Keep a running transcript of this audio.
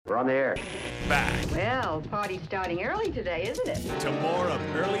We're on the air. Back Well, party's starting early today, isn't it? to more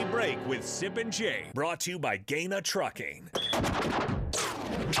of Early Break with Sip and Jay. Brought to you by Gaina Trucking.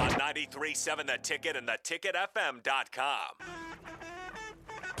 On 93.7 The Ticket and theticketfm.com.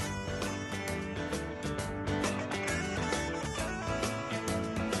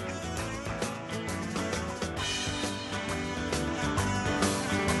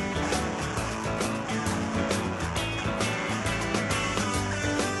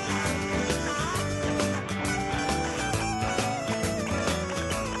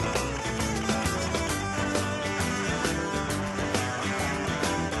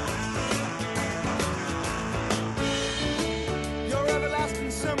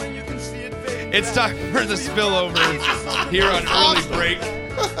 It's time for the Spillover here on Early Break.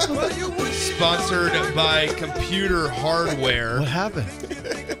 Sponsored by Computer Hardware. What happened?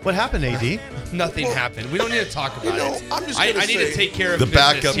 What happened, AD? Nothing happened. We don't need to talk about it. I'm just I gonna need to say- take care of The business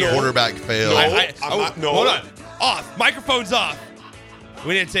backup here. quarterback failed. No. Hold on. Off. Microphone's off.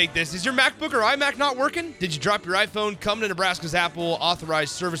 We need to take this. Is your MacBook or iMac not working? Did you drop your iPhone? Come to Nebraska's Apple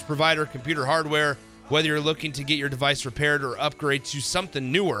authorized service provider, Computer Hardware. Whether you're looking to get your device repaired or upgrade to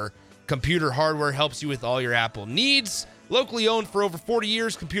something newer, Computer Hardware helps you with all your Apple needs. Locally owned for over 40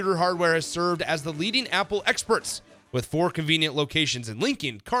 years, Computer Hardware has served as the leading Apple experts with 4 convenient locations in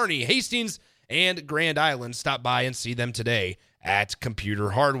Lincoln, Kearney, Hastings, and Grand Island. Stop by and see them today at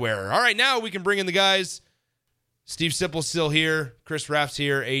Computer Hardware. All right, now we can bring in the guys. Steve Sipple's still here, Chris Raff's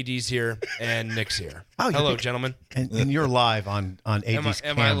here, AD's here, and Nick's here. Hello, gentlemen. And you're live on AD's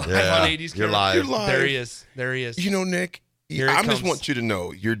Am I live camera. on AD's You're camera? live. You're live. There he is. There he is. You know, Nick, Here it I just comes. want you to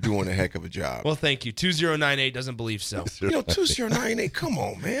know you're doing a heck of a job. Well, thank you. 2098 doesn't believe so. 2098, come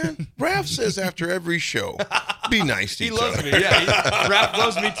on, man. Raff says after every show, be nice to He each loves other. me. Yeah, Raph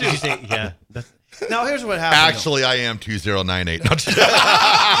loves me too. Yeah. Now, here's what happened. Actually, I am 2098.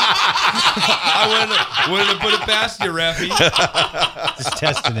 I wouldn't have put it past you, Raffy. Just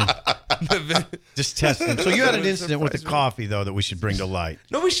testing it. Just testing. So you had an incident with the coffee, though, that we should bring to light.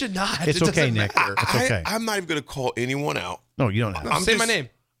 No, we should not. It's It okay, doesn't Nick. matter. It's okay. I'm not even going to call anyone out. No, you don't have to. Say my name.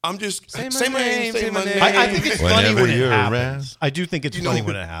 I'm just Say my say my name, name. say my name. I think it's funny Whenever when it you're happens. around. I do think it's You funny know-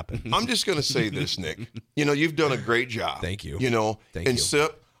 when it happens. I'm just going to say this, Nick. You know, you've done a great job. Thank you. You know, Thank and you.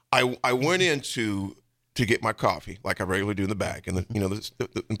 Sip, I went in to get my coffee like I regularly do in the back in the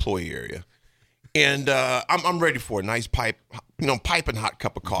the employee area, and I'm ready for a nice piping hot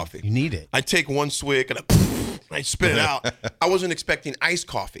cup of coffee. You need it. I take one swig and I spit it out. I wasn't expecting iced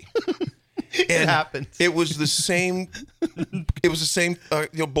coffee. It happens. It was the same. It was the same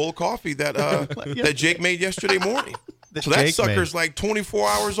bowl of coffee that that Jake made yesterday morning. So that Jake sucker's like 24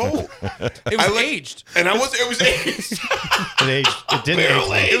 hours old. It was aged. And it was aged. It aged. It didn't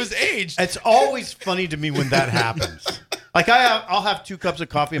Barely. age. It was aged. It's always funny to me when that happens. Like I'll have 2 cups of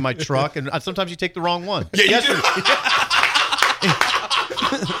coffee in my truck, and sometimes you take the wrong one. Yeah, you do.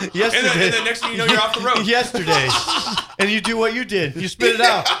 Yesterday, And then next thing you know, you're off the road. Yesterday, and you do what you did. You spit it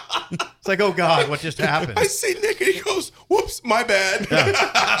out. It's like, oh God, what just happened? I see Nick and he goes, "Whoops, my bad."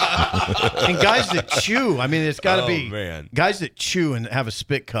 And guys that chew, I mean, it's got to be man. guys that chew and have a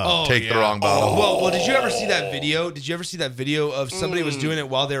spit cup. Take the wrong bottle. Well, did you ever see that video? Did you ever see that video of somebody was doing it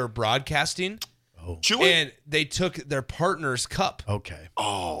while they were broadcasting? Chewing? And they took their partner's cup. Okay,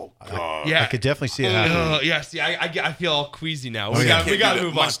 Oh God. Yeah. I could definitely see it happening. Yeah, see, I feel all queasy now. Oh, We yeah. got to do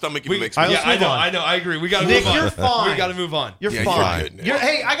move that. My on. stomach We- makes All me. right, Yeah, let's move on. I agree. We got to Nick, move on. you're fine. We got to move on. You're Yeah, fine. you're good, Nick.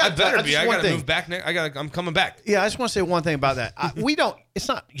 Hey, I I got better just be. I one got to thing. move back. Nick. I'm coming back. Yeah, I just want to say one thing about that. We don't. It's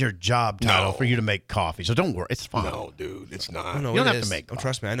not your job title No. for you to make coffee, so don't worry. It's fine. No, dude, it's not. No, You don't it have to is. make Don't coffee.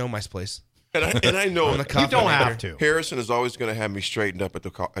 trust me. I know my place. And I know I'm the You coffee don't maker. have to. Harrison is always going to have me straightened up at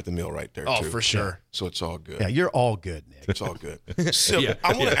the mill right there. Oh, too. for sure. So it's all good. Yeah, you're all good, Nick. It's all good. So Yeah, I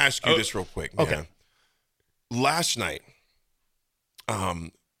want to yeah. ask you this real quick, man. Okay. Last night,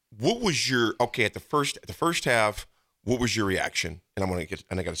 what was your at the first half? What was your reaction? And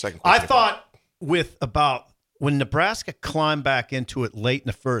I got a second I question. thought when Nebraska climbed back into it late in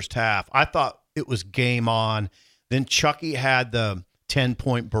the first half, I thought it was game on. Then Chucky had the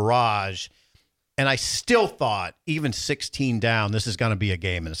 10-point barrage, and I still thought, even 16 down, this is going to be a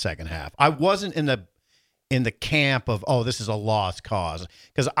game in the second half. I wasn't in the camp of, oh, this is a lost cause,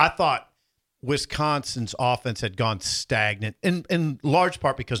 because I thought Wisconsin's offense had gone stagnant, in large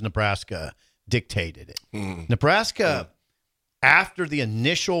part because Nebraska dictated it. Nebraska, after the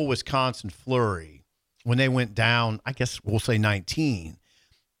initial Wisconsin flurry, when they went down, I guess we'll say 19,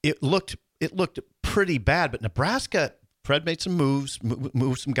 it looked pretty bad. But Nebraska, Fred made some moves,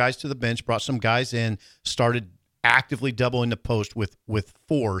 moved some guys to the bench, brought some guys in, started actively doubling the post with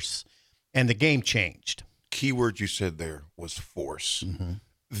force, and the game changed. Key word you said there was force.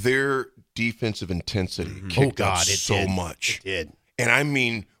 their defensive intensity kicked up so much. It did. And I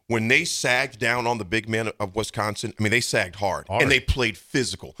mean, when they sagged down on the big men of Wisconsin, I mean, they sagged hard. And they played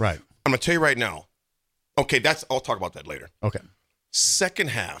physical. Right. I'm going to tell you right now. Okay, I'll talk about that later. Okay. Second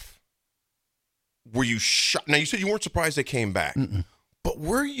half, were you shocked? Now, you said you weren't surprised they came back. But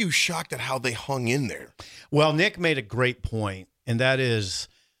were you shocked at how they hung in there? Well, Nick made a great point, and that is,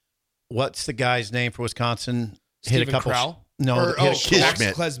 what's the guy's name for Wisconsin? Steven Krall? Max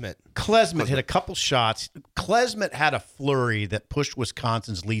Klesmet. Klesmet hit a couple shots. Klesmet had a flurry that pushed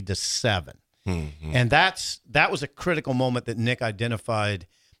Wisconsin's lead to 7. And that was a critical moment that Nick identified,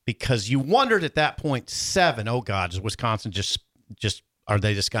 because you wondered at that point, 7, oh God, is Wisconsin just are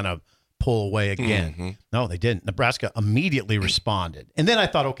they just going to pull away again? No, they didn't. Nebraska immediately responded. And then I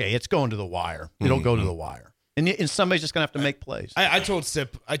thought, okay, it's going to the wire. It'll go to the wire. And somebody's just going to have to make plays. I told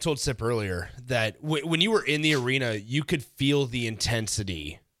Sip earlier that when you were in the arena, you could feel the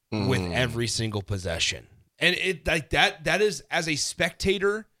intensity with every single possession. And it like that is, as a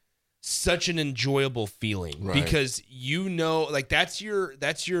spectator, such an enjoyable feeling, because you know, like that's your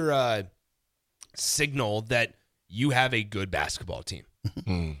signal that you have a good basketball team.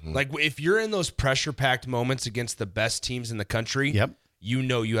 Like if you're in those pressure-packed moments against the best teams in the country, you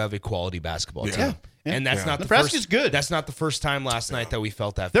know you have a quality basketball team. And that's not Nebraska's good. That's not the first time last night that we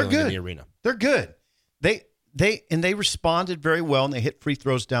felt that feeling in the arena. They're good. They responded very well, and they hit free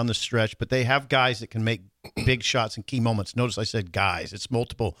throws down the stretch, but they have guys that can make big shots in key moments. Notice I said guys. It's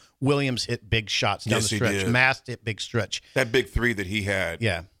multiple. Williams hit big shots down the stretch. Mast hit big stretch. That big 3 that he had.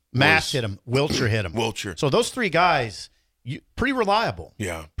 Yeah. Mast hit him. Wilcher hit him. So those 3 guys, pretty reliable.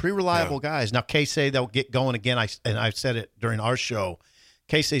 Yeah. Pretty reliable guys. Now, Casey, they'll get going again. I said it during our show.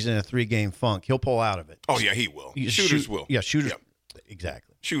 Casey's in a 3-game funk. He'll pull out of it. Oh, yeah, he will. Shooters will. Yeah, shooters. Yeah.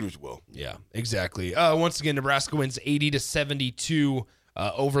 Exactly. Shooters will. Yeah, exactly. Once again, Nebraska wins 80-72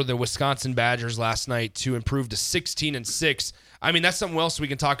 over the Wisconsin Badgers last night to improve to 16-6. I mean, that's something else we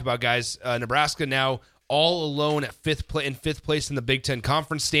can talk about, guys. Nebraska now all alone at fifth place in the Big Ten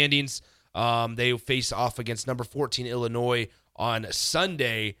Conference standings. They face off against number 14 Illinois on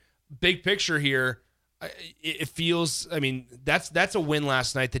Sunday. Big picture here. It feels, I mean, that's a win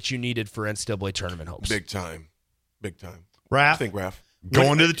last night that you needed for NCAA tournament hopes. Big time. Raff? I think Raff.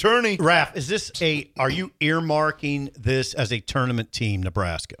 Going to the tourney. Raff, are you earmarking this as a tournament team,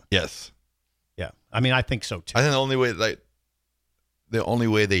 Nebraska? Yes. Yeah. I mean, I think so too. I think the only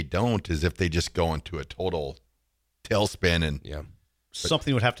way they don't is if they just go into a total tailspin and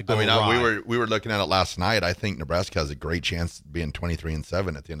something would have to go awry. awry. we were looking at it last night. I think Nebraska has a great chance of being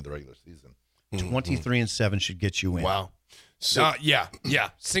 23-7 at the end of the regular season. 23-7 should get you in. Wow. Yeah.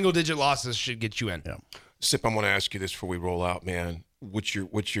 Single-digit losses should get you in. Yeah. Sip, I'm going to ask you this before we roll out, man. What's your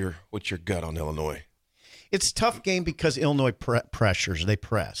gut on Illinois? It's a tough game because Illinois pressures. They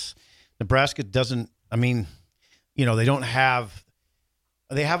press. Nebraska doesn't. I mean, they don't have.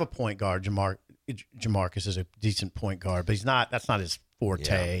 They have a point guard. Jamarcus is a decent point guard, but that's not his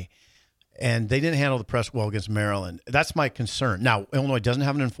forte. Yeah. And they didn't handle the press well against Maryland. That's my concern. Now, Illinois doesn't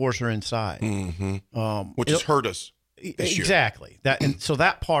have an enforcer inside, which has hurt us this year. Exactly. So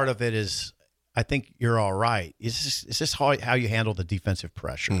that part of it is, I think you're all right. Is this how you handle the defensive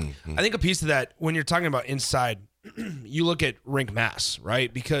pressure? I think a piece of that, when you're talking about inside, you look at Rink Mass,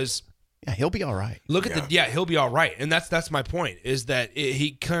 right? Because he'll be all right. He'll be all right, and that's my point. Is that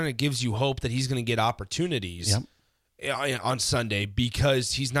he kind of gives you hope that he's going to get opportunities. Yep. On Sunday,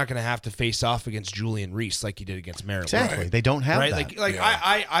 because he's not going to have to face off against Julian Reese like he did against Maryland. Exactly, right. They don't have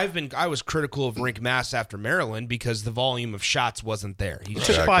that. I was critical of Rink Mass after Maryland because the volume of shots wasn't there. He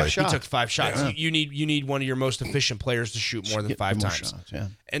took 5 shots. He took 5 shots. Yeah. You need one of your most efficient players to shoot more than 5 times. Shots, yeah.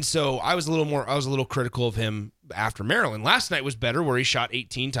 And so I was a little critical of him after Maryland. Last night was better, where he shot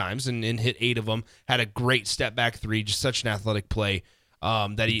 18 times and hit 8 of them. Had a great step back 3, just such an athletic play.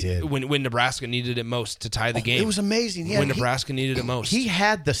 That he did. When Nebraska needed it most to tie the game. It was amazing. Nebraska needed it most. He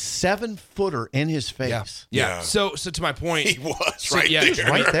had the 7-footer in his face. Yeah. So to my point, he was right there. He was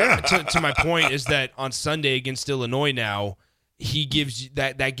right there. To my point is that on Sunday against Illinois now, he gives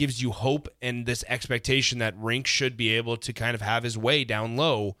that gives you hope and this expectation that Rink should be able to kind of have his way down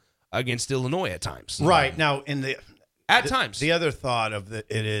low against Illinois at times. Right. Now at times. The other thought of it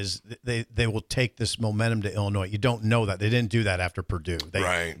is they will take this momentum to Illinois. You don't know that. They didn't do that after Purdue.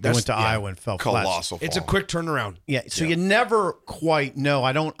 They went to Iowa and fell flat. It's a quick turnaround. Yeah, so you never quite know.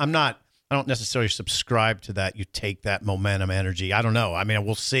 I don't necessarily subscribe to that. You take that momentum energy. I don't know. I mean,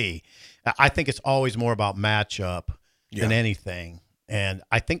 we'll see. I think it's always more about matchup than anything. And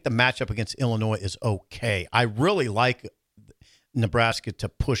I think the matchup against Illinois is okay. I really like Nebraska to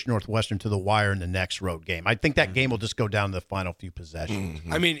push Northwestern to the wire in the next road game. I think that game will just go down to the final few possessions.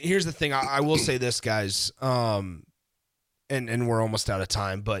 I mean, here's the thing. I will say this, guys, and we're almost out of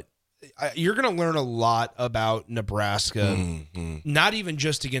time, but you're going to learn a lot about Nebraska, not even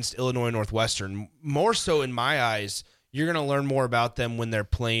just against Illinois Northwestern. More so, in my eyes, you're going to learn more about them when they're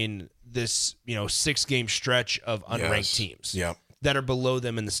playing this 6-game stretch of unranked teams that are below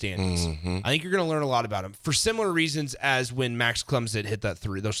them in the standings. I think you're going to learn a lot about them for similar reasons as when Max Clemson hit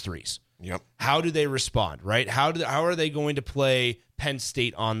those threes. Yep. How do they respond, right? How are they going to play Penn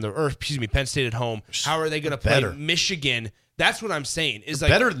State Penn State at home? How are they going to play Michigan? That's what I'm saying. Is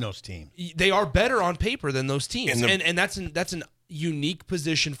better than those teams. They are better on paper than those teams, and that's an unique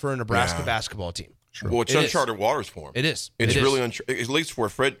position for a Nebraska basketball team. Sure. Well, it's uncharted waters for them. It is. It's really at least for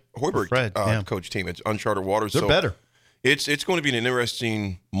Fred Hoiberg coach team. It's uncharted waters. They're better. It's going to be an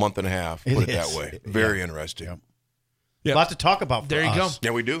interesting month and a half. Put it that way. Very interesting. Yep. A lot to talk about. There you go.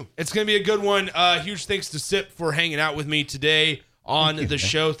 Yeah, we do. It's going to be a good one. Huge thanks to Sip for hanging out with me today on the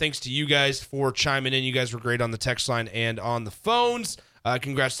show. Thanks to you guys for chiming in. You guys were great on the text line and on the phones.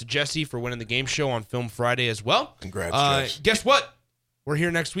 Congrats to Jesse for winning the game show on Film Friday as well. Congrats, Jess. Guess what? We're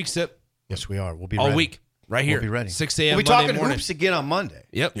here next week, Sip. Yes, we are. We'll be all ready. Week. Right here. We'll be ready. 6 a.m. We'll be Monday talking morning. hoops again on Monday.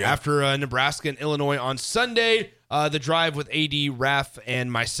 Yep. Yeah. After Nebraska and Illinois on Sunday, the drive with AD, Raff,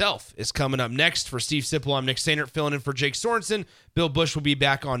 and myself is coming up next. For Steve Sipple, I'm Nick Sainert, filling in for Jake Sorensen. Bill Bush will be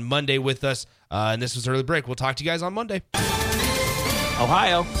back on Monday with us. And this was Early Break. We'll talk to you guys on Monday.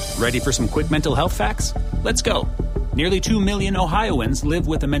 Ohio, ready for some quick mental health facts? Let's go. Nearly 2 million Ohioans live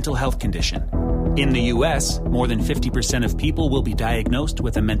with a mental health condition. In the U.S., more than 50% of people will be diagnosed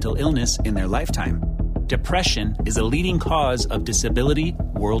with a mental illness in their lifetime. Depression is a leading cause of disability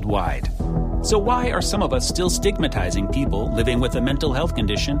worldwide. So why are some of us still stigmatizing people living with a mental health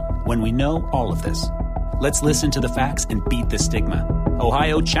condition when we know all of this? Let's listen to the facts and beat the stigma.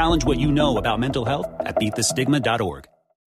 Ohio, challenge what you know about mental health at beatthestigma.org.